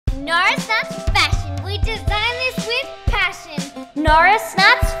Norris Nuts Fashion. We designed this with passion. Norris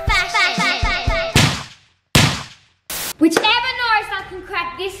Nuts Fashion. Whichever Norris Nut can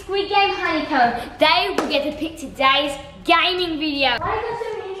crack this Squid Game honeycomb, they will get to pick today's gaming video. Why you got so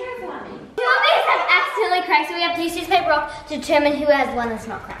many intros for me? Some of these have accidentally cracked, so we have to use scissors, paper, rock to determine who has one that's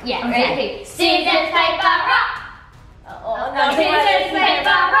not cracked. Yeah, okay. Ready? Scissors, paper, rock. Oh no, scissors, paper,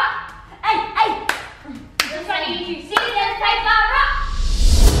 rock. Hey. Just like you do. Scissors, paper, rock.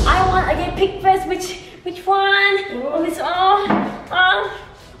 I want to get picked first. Which one? Oh, this one.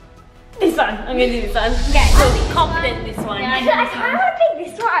 This one. I'm gonna do this one. Okay. I'm confident in this one. Yeah, I kind of want to pick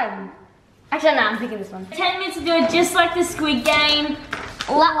this one. Actually, no, I'm picking this one. 10 minutes to do it, just like the Squid Game.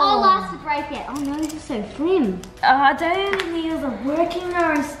 Or last to break it. Oh no, this is so slim. I don't think the needles are working,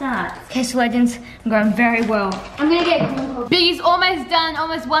 Norris Nuts. Okay, so Legends, I'm going very well. I'm gonna get a Biggie's almost done,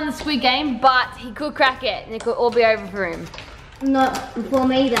 almost won the Squid Game, but he could crack it and it could all be over for him. Not for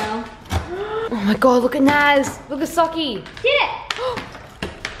me though. Oh my god, look at Naz. Look at Socky. Did it!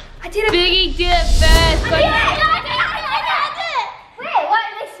 I did it! Biggie did it first. I did it! Wait, why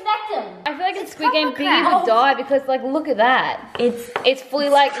did they smack them? I feel like in Squid Game, Biggie would die because, like, look at that. It's fully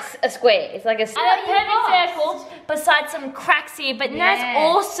like a square. It's like a perfect circle, besides some cracks here, but Naz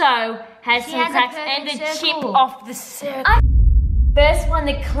also has some cracks and a chip off the circle. First one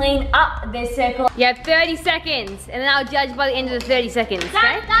to clean up their circle. You have 30 seconds, and then I'll judge by the end of the 30 seconds,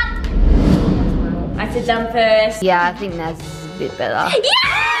 okay? I said done first. Yeah, I think Naz is a bit better.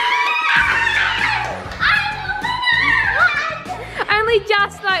 Only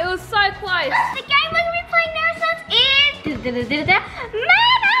just though, it was so close. The game we're going to be playing Norris Nuts is Murder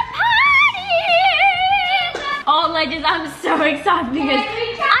Party! Oh, Legends, I'm so excited because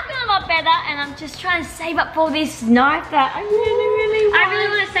I feel a lot better and I'm just trying to save up for this knife that I really want. I really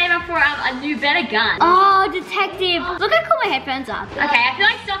want to save up for a new better gun. Oh, detective. Look how cool my headphones are. Okay, I feel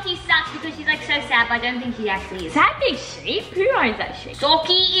like Socky sucks because she's like so sad, but I don't think she actually is. Is that big sheep? Who owns that sheep?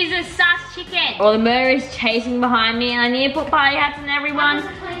 Socky is a sus chicken. Well, the murderer is chasing behind me and I need to put party hats on everyone.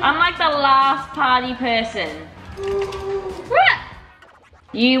 I'm like the last party person.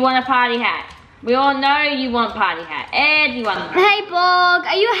 You want a party hat? We all know you want party hat. Everyone. Hey, Bog,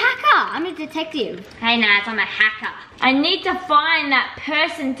 are you a hacker? I'm a detective. Hey, Naz, I'm a hacker. I need to find that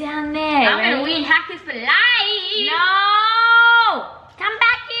person down there. I'm gonna win hackers for life. No! Come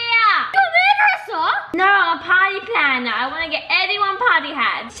back here. You're a murderer, sir. No, I'm a party planner. I want to get everyone party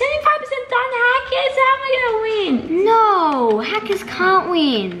hats. 75% done hackers. How am I gonna win? No, hackers can't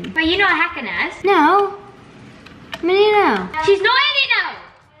win. But you're not a hacker, Naz. No. I mean, you know. She's not in it now.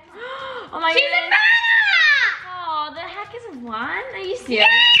 Oh my god. She's a murderer! Oh, the hackers have won? Are you serious?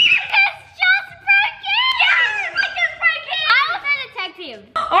 Yes! Just broke it! Yes! I just broke it! I was a detective.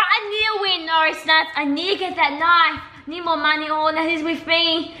 Alright, I need to win, Norris Nuts. I need to get that knife. I need more money. Oh, that is with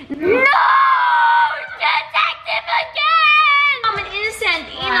me. No! Detective again! I'm an innocent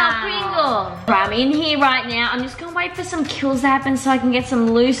Pringle. Right, I'm in here right now. I'm just gonna wait for some kills to happen so I can get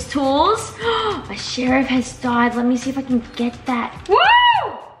some loose tools. A sheriff has died. Let me see if I can get that. Woo!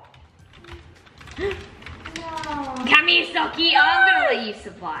 Come here, Socky. I'm gonna let you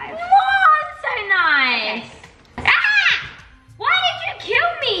survive. What? So nice. Yes. Ah! Why did you kill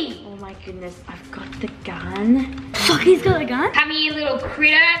me? Oh my goodness, I've got the gun. Socky's got a gun? Come here, little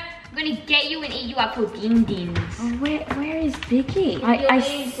critter. I'm gonna get you and eat you up for ding dings. Oh, where is Biggie? Biggie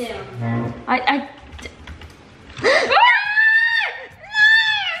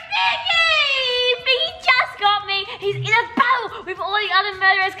just got me. He's in a battle with all the other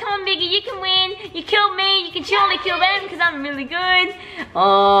murderers. Come on, Biggie, you can win. You killed me. You can surely kill them because I'm really good.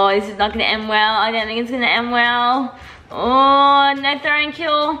 Oh, this is not gonna end well. I don't think it's gonna end well. Oh, no throwing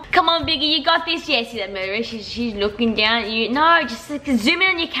kill. Come on, Biggie, you got this. Yeah, see that murderer? She's looking down at you. No, just like, zoom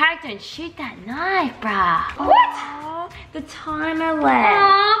in on your character and shoot that knife, bruh. What? Oh, the timer left.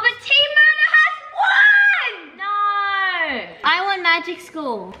 Oh, but Team Murder has won! No. I won Magic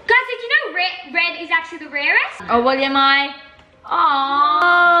School. Guys, did you know red is actually the rarest? Oh, what am I?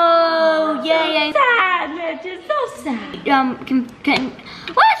 Oh, yeah. Sad, Legend, so sad.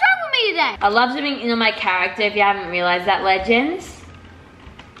 What is wrong with me today? I love zooming in on my character if you haven't realized that, Legends.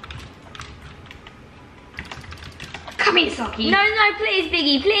 Come here, Socky. No, please,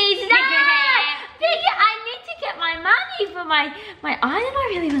 Biggie, please. No! Biggie, I need to get my money for my item I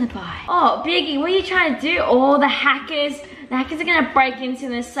really want to buy. Oh, Biggie, what are you trying to do? Oh, the hackers are gonna break into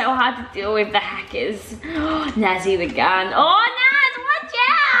this. It's so hard to deal with the hackers. Oh, Nazzy the gun. Oh, Naz, watch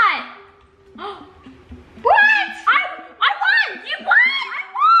out! What? I won! You won! I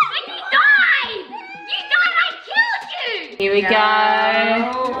won! But you died! You died! I killed you! Here we go.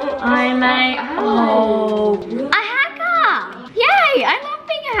 I'm a... Oh. A hacker! Yay! I love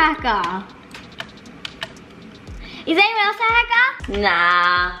being a hacker? Is anyone else a hacker?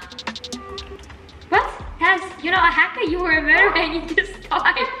 Nah. What? You're not a hacker, you were a murderer and you just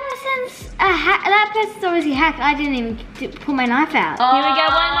died. That person's obviously hacked. I didn't even pull my knife out. Here we go,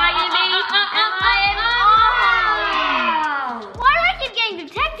 what am I gonna be? Why do I keep getting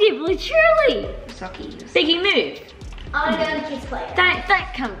detective? Literally. Socky. Biggie, move. I'm gonna go to the kids' play.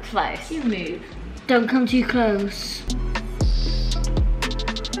 Don't come close. You move. Don't come too close.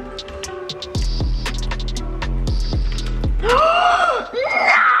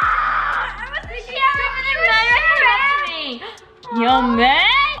 You're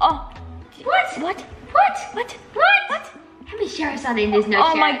mad? Oh. What? How many sheriffs are there? There's no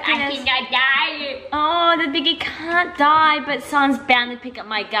Oh my sheriff. goodness. I think I died. Oh, the biggie can't die, but someone's bound to pick up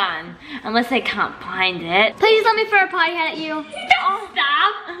my gun. Unless they can't find it. Please let me throw a party hat at you.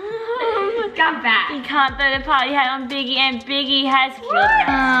 Stop. Come back. You can't throw the party hat on Biggie, and Biggie has killed us.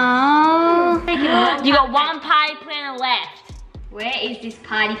 Oh. You got one party planner left. Where is this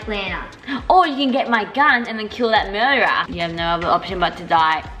party planner? Or you can get my gun and then kill that murderer. You have no other option but to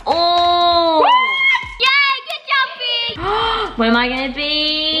die. Oh! Yay, good job, Big. Where am I gonna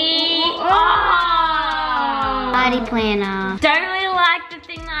be? Oh! Party planner. Don't really like the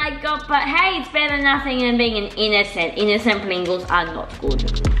thing that I got, but hey, it's better than nothing than being an innocent. Innocent Pringles are not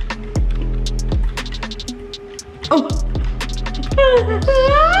good. Oh!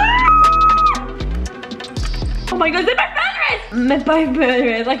 Oh my god, they're both murderers! They're both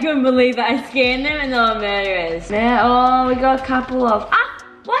murderers. I couldn't believe that. I scanned them and they were murderers. Oh, we got a couple of... Ah!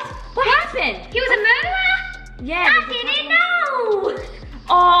 What? What happened? He was a murderer? Yeah. I didn't know.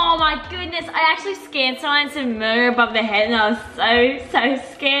 Oh my goodness, I actually scanned someone and said murder above their head and I was so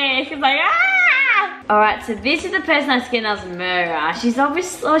scared. Cause like, ah! Alright, so this is the person I scanned as a murderer. She's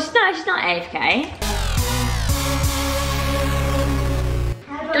obviously, oh, she's not AFK.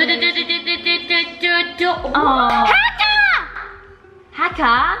 Oh.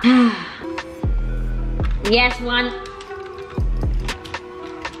 Hacker! Yes, one.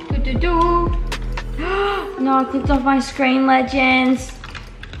 No, I clicked off my screen, legends.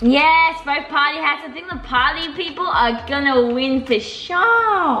 Yes, both party hats. I think the party people are gonna win for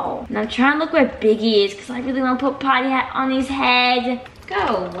sure. And I'm trying to look where Biggie is because I really want to put party hat on his head. Go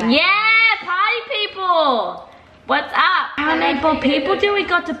away. Yeah, party people. What's up? How many more people do we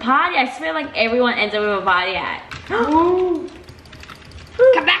got to party? I swear like everyone ends up with a party hat. Come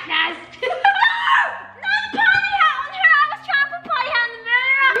back, Naz. No, the party hat on her. I was trying to put party hat on the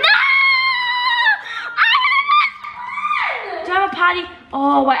murderer. No! Do I have a party?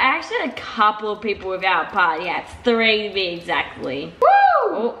 Oh, wait, I actually had a couple of people without party hats. 3 to be exactly. Woo!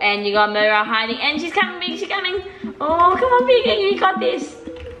 Oh, and you got murderer hiding. And she's coming, Big. She's coming. Oh, come on, Big. You got this.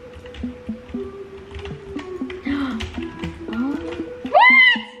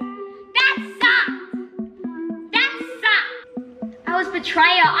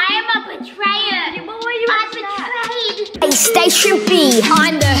 Betrayer. I am a betrayer. What were you I betrayed. Station B.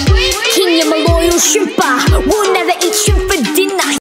 I'm the